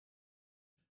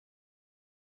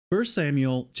1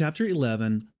 Samuel chapter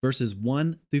 11, verses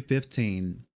 1 through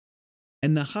 15.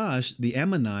 And Nahash the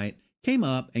Ammonite came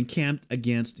up and camped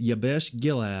against Yabesh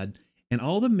Gilead, and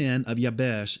all the men of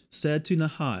Yabesh said to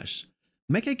Nahash,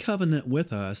 "Make a covenant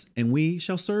with us, and we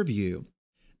shall serve you."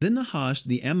 Then Nahash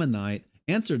the Ammonite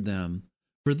answered them,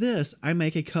 "For this I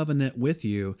make a covenant with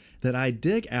you, that I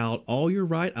dig out all your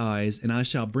right eyes, and I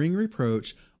shall bring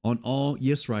reproach on all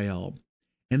Yisrael."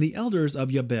 And the elders of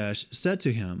Yabesh said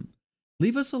to him,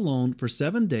 "Leave us alone for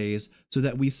 7 days, so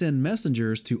that we send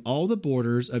messengers to all the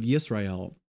borders of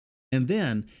Israel. And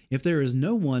then, if there is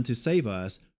no one to save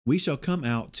us, we shall come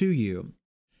out to you."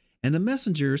 And the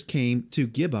messengers came to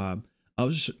Gibeah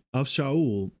of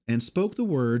Shaul, and spoke the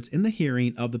words in the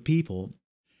hearing of the people.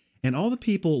 And all the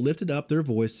people lifted up their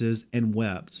voices and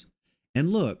wept.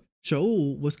 And look,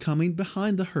 Shaul was coming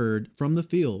behind the herd from the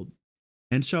field.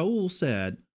 And Shaul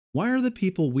said, "Why are the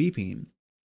people weeping?"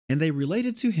 And they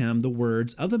related to him the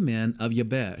words of the men of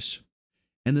Yabesh.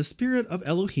 And the spirit of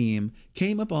Elohim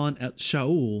came upon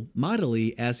Shaul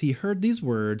mightily as he heard these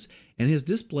words, and his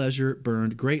displeasure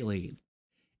burned greatly.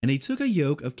 And he took a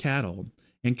yoke of cattle,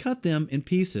 and cut them in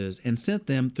pieces, and sent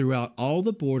them throughout all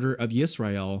the border of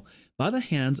Israel by the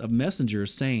hands of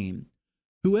messengers, saying,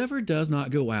 "Whoever does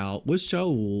not go out with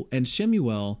Shaul and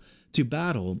Shemuel to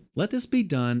battle, let this be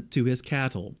done to his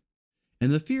cattle."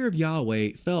 And the fear of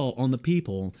Yahweh fell on the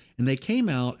people, and they came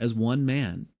out as one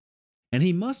man. And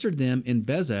he mustered them in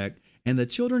Bezek, and the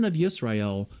children of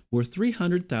Israel were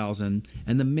 300,000,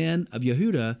 and the men of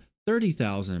Yehudah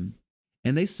 30,000.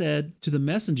 And they said to the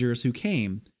messengers who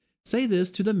came, "Say this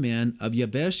to the men of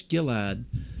Yabesh Gilead,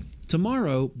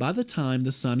 tomorrow by the time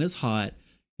the sun is hot,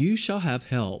 you shall have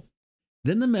help."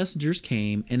 Then the messengers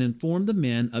came and informed the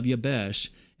men of Yabesh,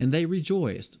 and they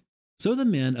rejoiced. So the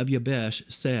men of Yabesh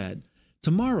said,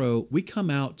 "Tomorrow we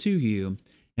come out to you,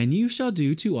 and you shall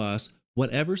do to us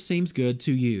whatever seems good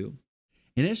to you."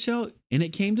 And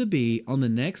it came to be on the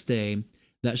next day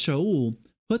that Shaul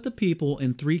put the people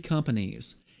in 3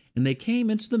 companies, and they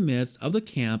came into the midst of the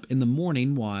camp in the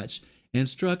morning watch, and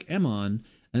struck Ammon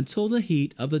until the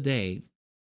heat of the day.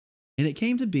 And it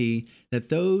came to be that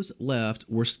those left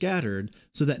were scattered,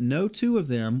 so that no 2 of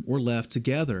them were left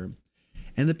together.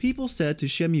 And the people said to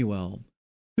Shemuel,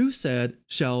 "Who said,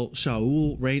 'Shall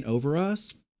Shaul reign over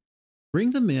us?'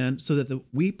 Bring the men so that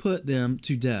we put them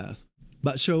to death."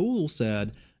 But Shaul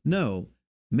said, No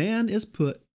man is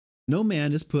put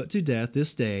to death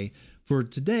this day, for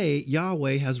today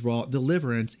Yahweh has wrought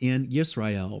deliverance in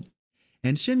Yisrael."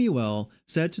 And Shemuel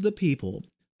said to the people,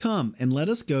 "Come and let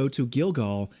us go to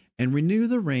Gilgal and renew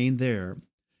the reign there."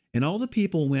 And all the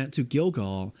people went to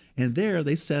Gilgal, and there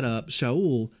they set up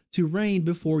Shaul to reign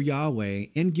before Yahweh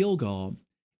in Gilgal.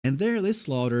 And there they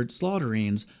slaughtered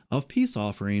slaughterings of peace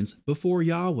offerings before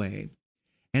Yahweh.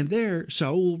 And there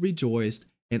Shaul rejoiced,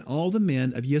 and all the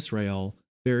men of Israel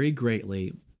very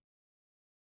greatly.